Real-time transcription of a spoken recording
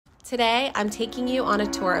Today, I'm taking you on a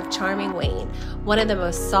tour of charming Wayne, one of the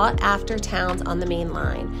most sought-after towns on the main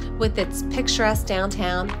line. With its picturesque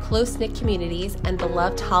downtown, close-knit communities, and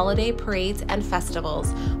beloved holiday parades and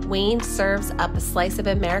festivals, Wayne serves up a slice of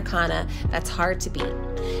Americana that's hard to beat.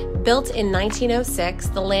 Built in 1906,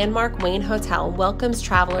 the landmark Wayne Hotel welcomes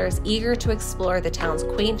travelers eager to explore the town's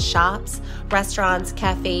quaint shops, restaurants,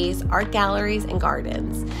 cafes, art galleries, and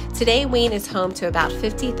gardens. Today, Wayne is home to about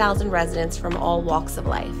 50,000 residents from all walks of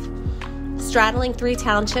life. Straddling 3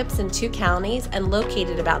 townships and 2 counties and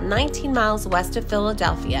located about 19 miles west of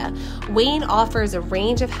Philadelphia, Wayne offers a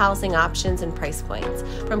range of housing options and price points,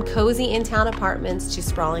 from cozy in-town apartments to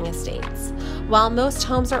sprawling estates. While most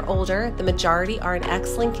homes are older, the majority are in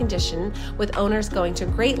excellent condition, with owners going to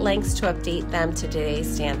great lengths to update them to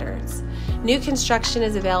today's standards. New construction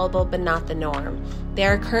is available, but not the norm.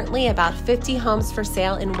 There are currently about 50 homes for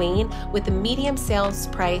sale in Wayne, with a median sales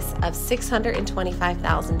price of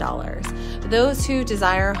 $625,000. Those who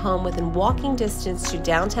desire a home within walking distance to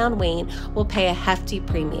downtown Wayne will pay a hefty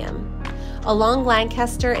premium. Along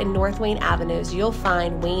Lancaster and North Wayne Avenues, you'll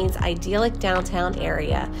find Wayne's idyllic downtown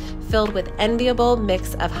area, filled with enviable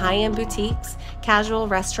mix of high-end boutiques, casual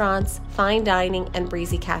restaurants, fine dining, and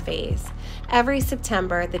breezy cafes. Every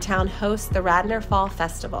September, the town hosts the Radnor Fall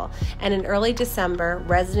Festival, and in early December,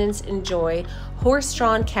 residents enjoy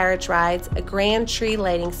horse-drawn carriage rides, a grand tree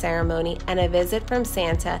lighting ceremony, and a visit from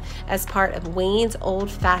Santa as part of Wayne's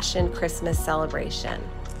old-fashioned Christmas celebration.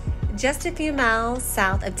 Just a few miles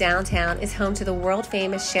south of downtown is home to the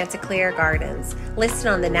world-famous Chanticleer Gardens, listed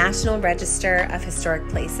on the National Register of Historic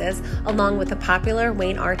Places, along with the popular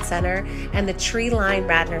Wayne Art Center and the tree-lined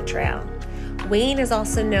Radnor Trail. Wayne is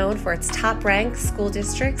also known for its top-ranked school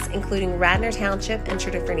districts, including Radnor Township and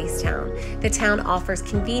Tredyffrin Easttown. The town offers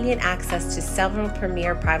convenient access to several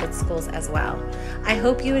premier private schools as well. I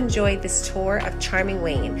hope you enjoyed this tour of charming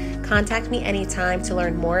Wayne. Contact me anytime to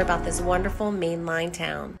learn more about this wonderful mainline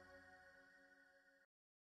town.